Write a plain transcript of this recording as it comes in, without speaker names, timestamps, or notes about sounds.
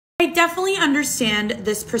I definitely understand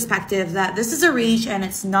this perspective that this is a reach and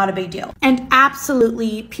it's not a big deal. And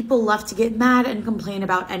absolutely, people love to get mad and complain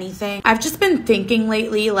about anything. I've just been thinking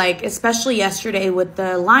lately, like especially yesterday with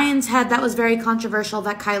the lion's head that was very controversial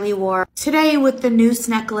that Kylie wore. Today with the noose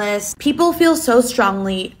necklace, people feel so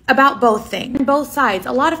strongly about both things. On both sides,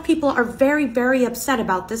 a lot of people are very, very upset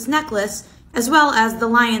about this necklace, as well as the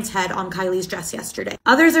lion's head on Kylie's dress yesterday.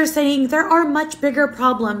 Others are saying there are much bigger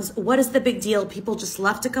problems. What is the big deal? People just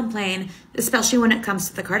love to complain, especially when it comes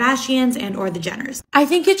to the Kardashians and or the Jenners. I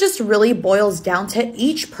think it just really boils down to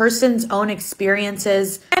each person's own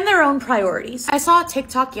experiences and their own priorities. I saw a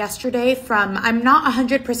TikTok yesterday from, I'm not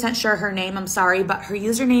 100% sure her name, I'm sorry, but her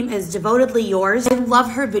username is Devotedly Yours. I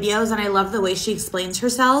love her videos and I love the way she explains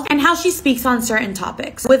herself and how she speaks on certain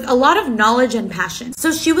topics with a lot of knowledge and passion.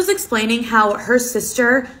 So she was explaining how her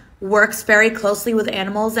sister works very closely with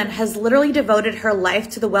animals and has literally devoted her life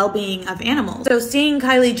to the well-being of animals. So seeing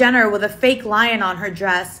Kylie Jenner with a fake lion on her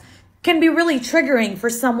dress can be really triggering for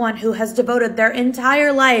someone who has devoted their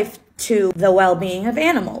entire life to the well-being of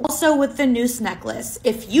animals. Also with the noose necklace,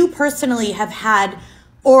 if you personally have had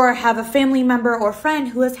or have a family member or friend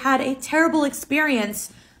who has had a terrible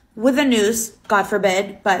experience with a noose, God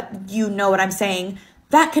forbid, but you know what I'm saying,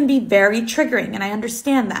 that can be very triggering, and I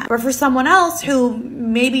understand that. But for someone else who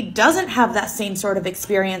maybe doesn't have that same sort of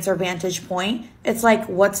experience or vantage point, it's like,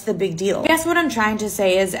 what's the big deal? I guess what I'm trying to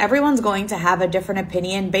say is everyone's going to have a different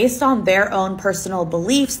opinion based on their own personal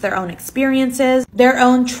beliefs, their own experiences, their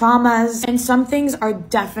own traumas, and some things are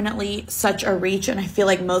definitely such a reach, and I feel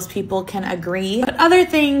like most people can agree. But other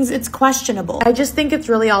things, it's questionable. I just think it's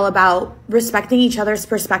really all about respecting each other's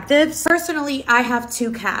perspectives. Personally, I have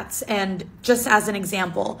 2 cats, and just as an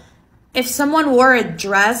example, if someone wore a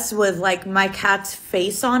dress with like my cat's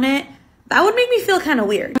face on it, that would make me feel kind of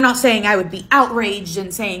weird. I'm not saying I would be outraged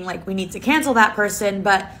and saying like we need to cancel that person,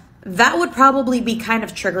 but that would probably be kind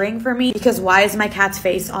of triggering for me because why is my cat's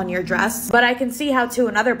face on your dress? But I can see how to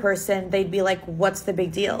another person, they'd be like, what's the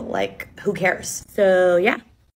big deal? Like, who cares? So yeah.